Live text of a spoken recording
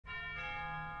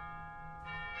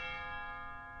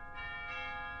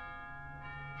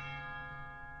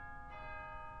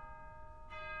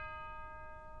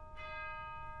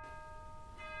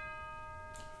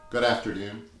Good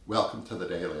afternoon. Welcome to the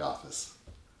Daily Office.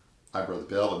 I'm Brother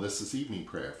Bill, and this is evening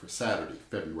prayer for Saturday,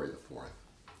 February the 4th.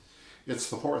 It's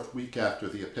the 4th week after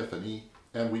the Epiphany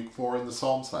and week 4 in the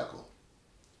Psalm cycle.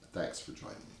 Thanks for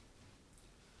joining me.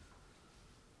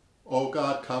 O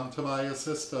God, come to my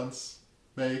assistance.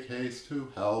 Make haste to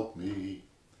help me.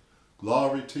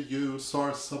 Glory to you,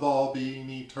 source of all being,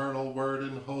 eternal Word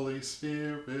and Holy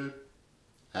Spirit,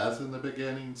 as in the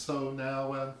beginning, so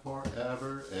now and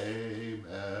forever. Amen.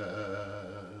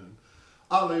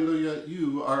 Alleluia,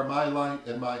 you are my light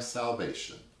and my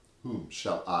salvation. Whom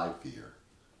shall I fear?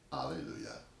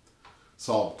 Alleluia.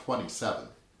 Psalm 27,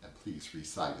 and please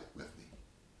recite it with me.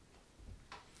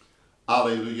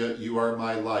 Alleluia, you are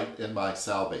my light and my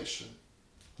salvation.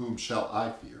 Whom shall I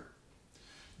fear?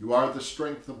 You are the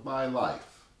strength of my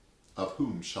life. Of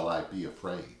whom shall I be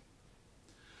afraid?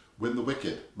 When the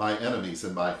wicked, my enemies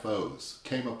and my foes,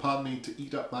 came upon me to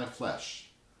eat up my flesh,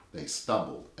 they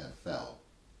stumbled and fell.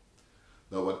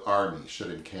 Though an army should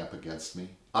encamp against me,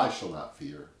 I shall not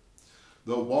fear.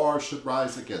 Though war should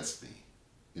rise against me,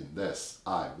 in this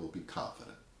I will be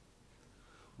confident.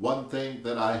 One thing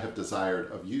that I have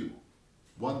desired of you,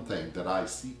 one thing that I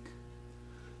seek,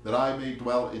 that I may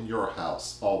dwell in your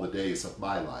house all the days of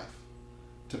my life,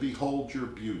 to behold your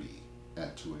beauty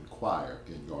and to inquire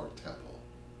in your temple.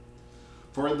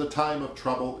 For in the time of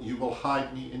trouble you will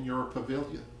hide me in your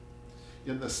pavilion,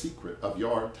 in the secret of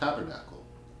your tabernacle,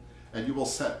 and you will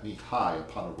set me high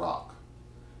upon a rock,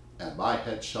 and my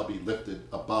head shall be lifted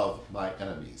above my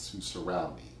enemies who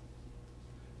surround me.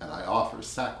 And I offer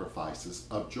sacrifices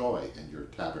of joy in your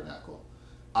tabernacle.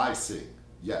 I sing,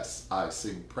 yes, I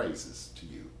sing praises to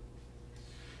you.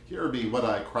 Hear me when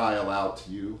I cry aloud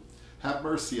to you. Have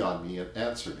mercy on me and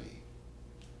answer me.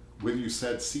 When you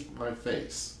said, seek my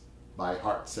face, my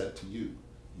heart said to you,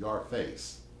 your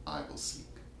face I will seek.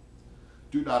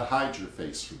 Do not hide your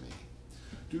face from me.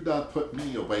 Do not put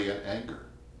me away in anger.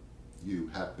 You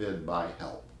have been my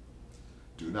help.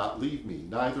 Do not leave me,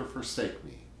 neither forsake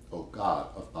me, O God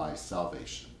of my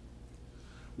salvation.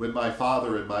 When my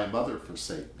father and my mother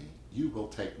forsake me, you will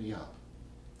take me up.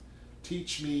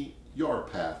 Teach me your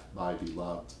path, my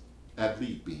beloved, and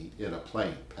lead me in a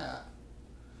plain path.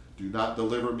 Do not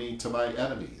deliver me to my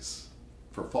enemies,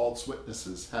 for false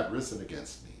witnesses have risen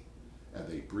against me, and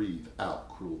they breathe out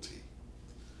cruelty.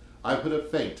 I would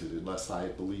have fainted unless I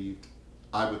had believed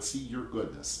I would see your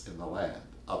goodness in the land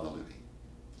of the living.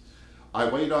 I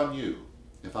wait on you.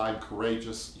 If I am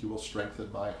courageous, you will strengthen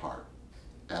my heart.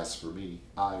 As for me,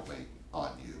 I wait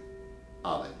on you.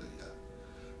 Alleluia.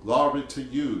 Glory to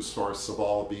you, source of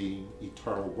all being,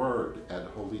 eternal Word and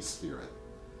Holy Spirit,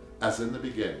 as in the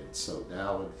beginning, so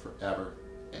now and forever.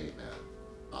 Amen.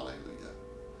 Alleluia.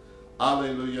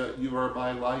 Alleluia, you are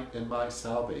my light and my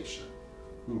salvation.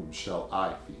 Whom shall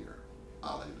I fear?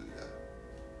 Alleluia.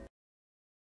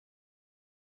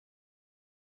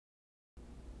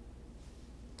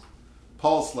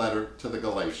 Paul's letter to the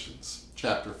Galatians,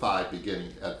 chapter 5,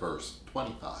 beginning at verse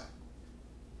 25.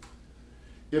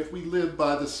 If we live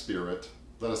by the Spirit,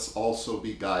 let us also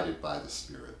be guided by the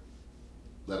Spirit.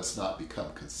 Let us not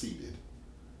become conceited,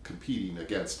 competing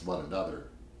against one another,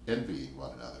 envying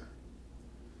one another.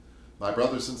 My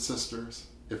brothers and sisters,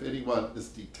 if anyone is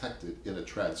detected in a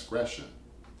transgression,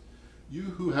 you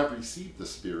who have received the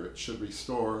Spirit should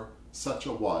restore such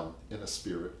a one in a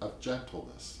spirit of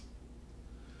gentleness.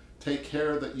 Take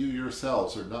care that you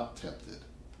yourselves are not tempted.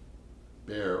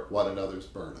 Bear one another's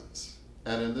burdens,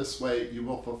 and in this way you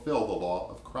will fulfill the law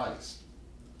of Christ.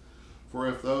 For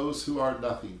if those who are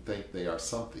nothing think they are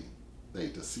something, they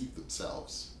deceive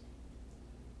themselves.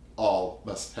 All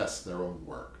must test their own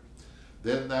work.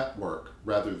 Then that work,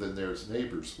 rather than their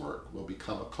neighbor's work, will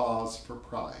become a cause for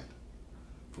pride,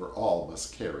 for all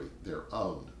must carry their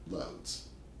own loads.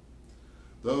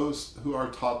 Those who are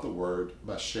taught the word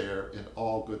must share in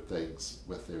all good things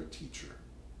with their teacher.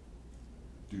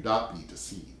 Do not be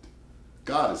deceived.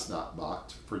 God is not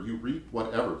mocked, for you reap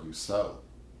whatever you sow.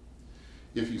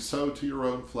 If you sow to your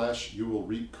own flesh, you will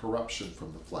reap corruption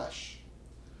from the flesh.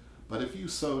 But if you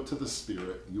sow to the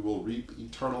Spirit, you will reap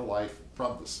eternal life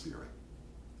from the Spirit.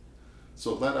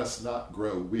 So let us not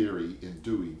grow weary in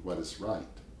doing what is right,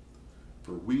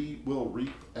 for we will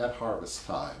reap at harvest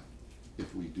time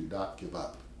if we do not give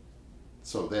up.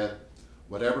 So then,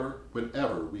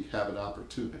 whenever we have an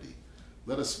opportunity,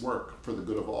 let us work for the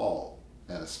good of all,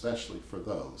 and especially for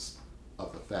those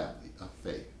of the family of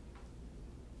faith.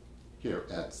 Here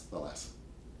ends the lesson.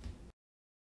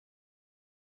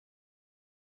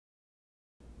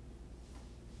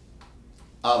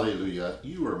 Alleluia,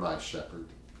 you are my shepherd.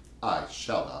 I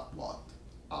shall not want.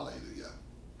 Alleluia.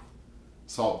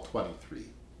 Psalm 23.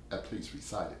 and please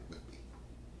recite it with me.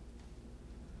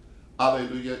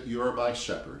 Alleluia, you are my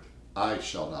shepherd, I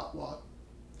shall not want.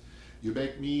 You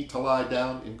make me to lie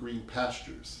down in green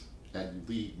pastures, and you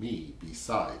lead me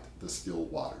beside the still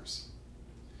waters.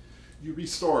 You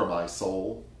restore my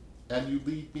soul, and you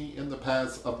lead me in the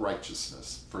paths of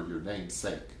righteousness for your name's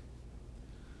sake.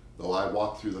 Though I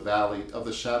walk through the valley of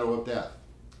the shadow of death,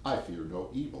 I fear no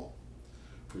evil,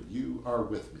 for you are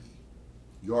with me.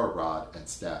 Your rod and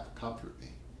staff comfort me.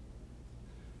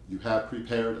 You have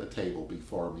prepared a table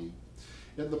before me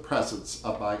in the presence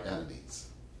of my enemies.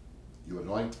 You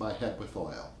anoint my head with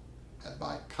oil, and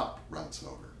my cup runs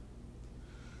over.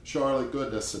 Surely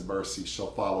goodness and mercy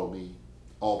shall follow me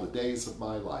all the days of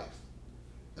my life,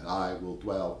 and I will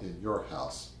dwell in your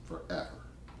house forever.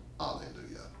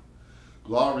 Alleluia.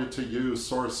 Glory to you,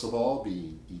 source of all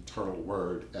being, eternal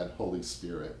Word and Holy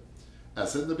Spirit,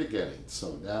 as in the beginning,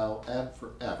 so now and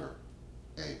forever.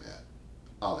 Amen.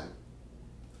 Alleluia.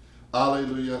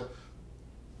 Alleluia.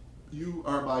 You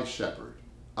are my shepherd,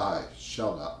 I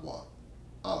shall not want.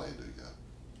 Alleluia.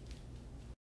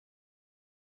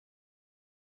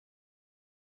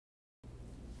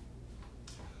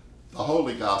 The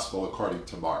Holy Gospel according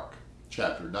to Mark,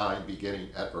 chapter 9, beginning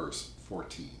at verse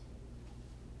 14.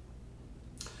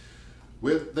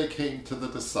 When they came to the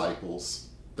disciples,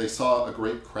 they saw a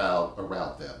great crowd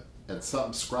around them, and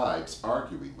some scribes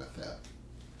arguing with them.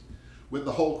 When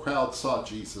the whole crowd saw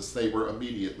Jesus, they were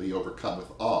immediately overcome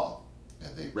with awe,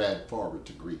 and they ran forward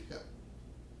to greet him.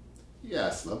 He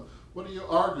asked them, "What are you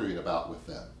arguing about with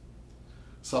them?"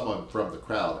 Someone from the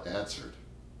crowd answered,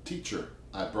 "Teacher,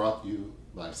 I brought you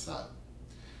my son.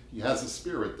 He has a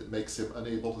spirit that makes him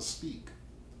unable to speak,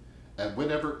 and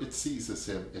whenever it seizes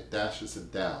him, it dashes him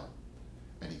down,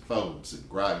 and he foams and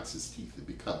grinds his teeth and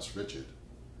becomes rigid.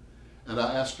 And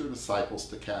I asked your disciples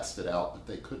to cast it out, but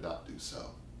they could not do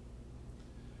so."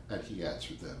 And he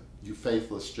answered them, "You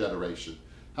faithless generation,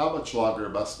 how much longer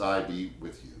must I be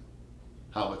with you?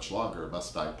 How much longer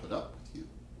must I put up with you?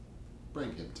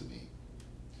 Bring him to me."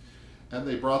 And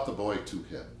they brought the boy to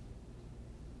him.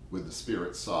 When the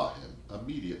spirit saw him,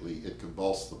 immediately it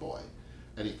convulsed the boy,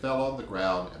 and he fell on the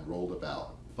ground and rolled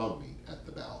about, foaming at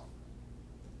the mouth.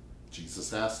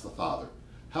 Jesus asked the father,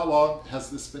 "How long has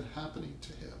this been happening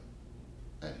to him?"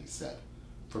 And he said,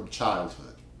 "From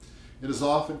childhood. It has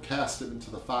often cast him into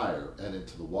the fire and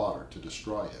into the water to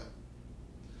destroy him.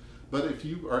 But if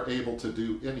you are able to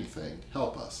do anything,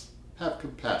 help us. Have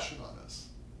compassion on us."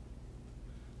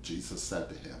 Jesus said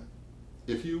to him,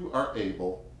 "If you are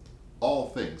able, all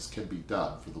things can be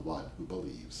done for the one who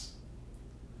believes."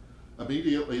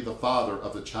 Immediately the father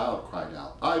of the child cried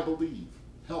out, "I believe,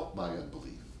 help my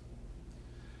unbelief."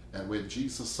 And when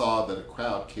Jesus saw that a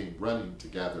crowd came running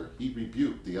together, he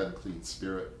rebuked the unclean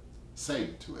spirit,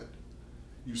 saying to it,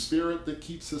 "You spirit that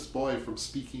keeps this boy from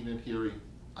speaking and hearing,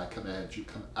 I command you,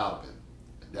 come out of him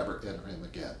and never enter him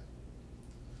again."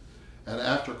 And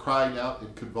after crying out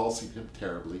and convulsing him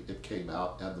terribly, it came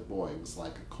out, and the boy was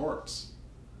like a corpse.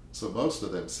 So most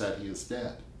of them said, "He is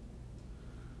dead."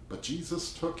 But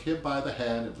Jesus took him by the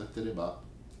hand and lifted him up,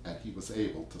 and he was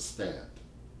able to stand.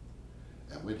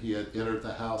 And when he had entered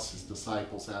the house, his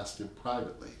disciples asked him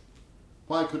privately,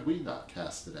 "Why could we not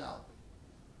cast it out?"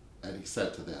 And he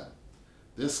said to them,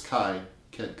 "This kind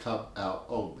can come out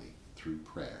only through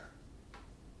prayer."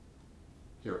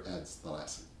 Here ends the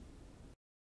lesson.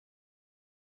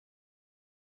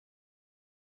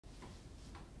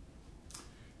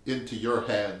 Into your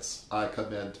hands I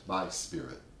commend my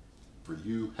spirit, for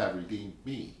you have redeemed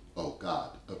me, O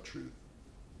God of truth.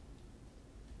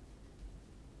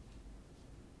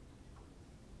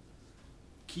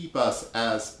 Keep us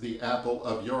as the apple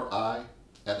of your eye,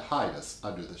 and hide us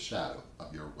under the shadow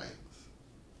of your wings.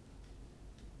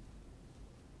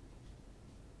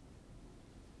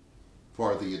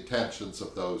 For the intentions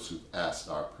of those who've asked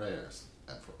our prayers,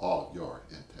 and for all your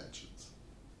intentions.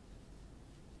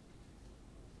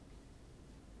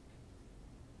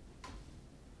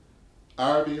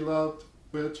 Our beloved,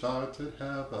 which art in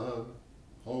heaven,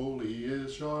 holy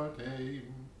is your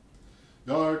name.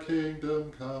 Your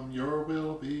kingdom come, your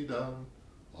will be done,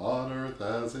 on earth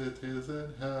as it is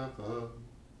in heaven.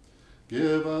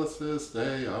 Give us this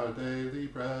day our daily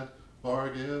bread,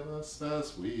 forgive us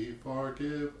as we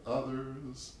forgive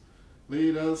others.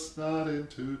 Lead us not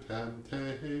into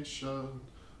temptation,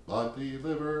 but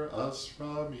deliver us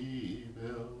from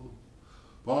evil.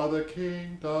 For the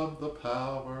kingdom, the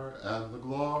power, and the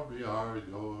glory are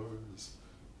yours,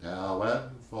 now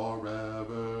and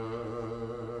forever.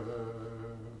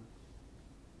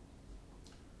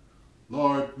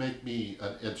 Lord, make me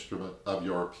an instrument of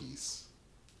your peace.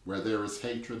 Where there is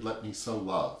hatred, let me sow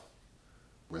love.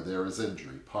 Where there is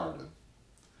injury, pardon.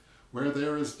 Where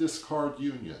there is discord,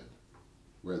 union.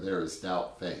 Where there is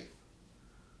doubt, faith.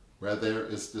 Where there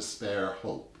is despair,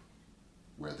 hope.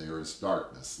 Where there is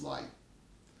darkness, light.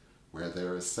 Where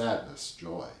there is sadness,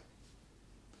 joy.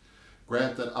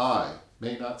 Grant that I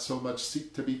may not so much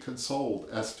seek to be consoled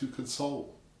as to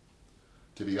console,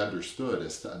 to be understood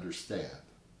as to understand,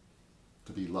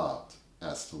 to be loved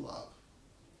as to love.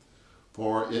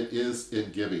 For it is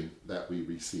in giving that we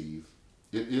receive,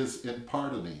 it is in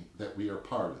pardoning that we are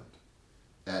pardoned,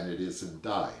 and it is in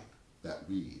dying that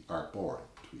we are born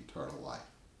to eternal life.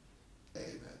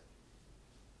 Amen.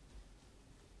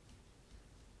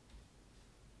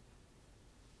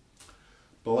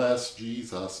 Bless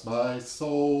Jesus, my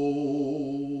soul.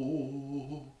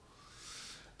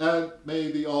 And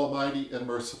may the Almighty and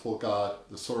merciful God,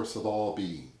 the source of all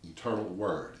being, eternal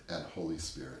Word and Holy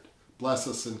Spirit, bless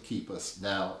us and keep us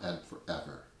now and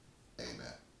forever.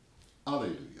 Amen.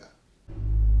 Alleluia.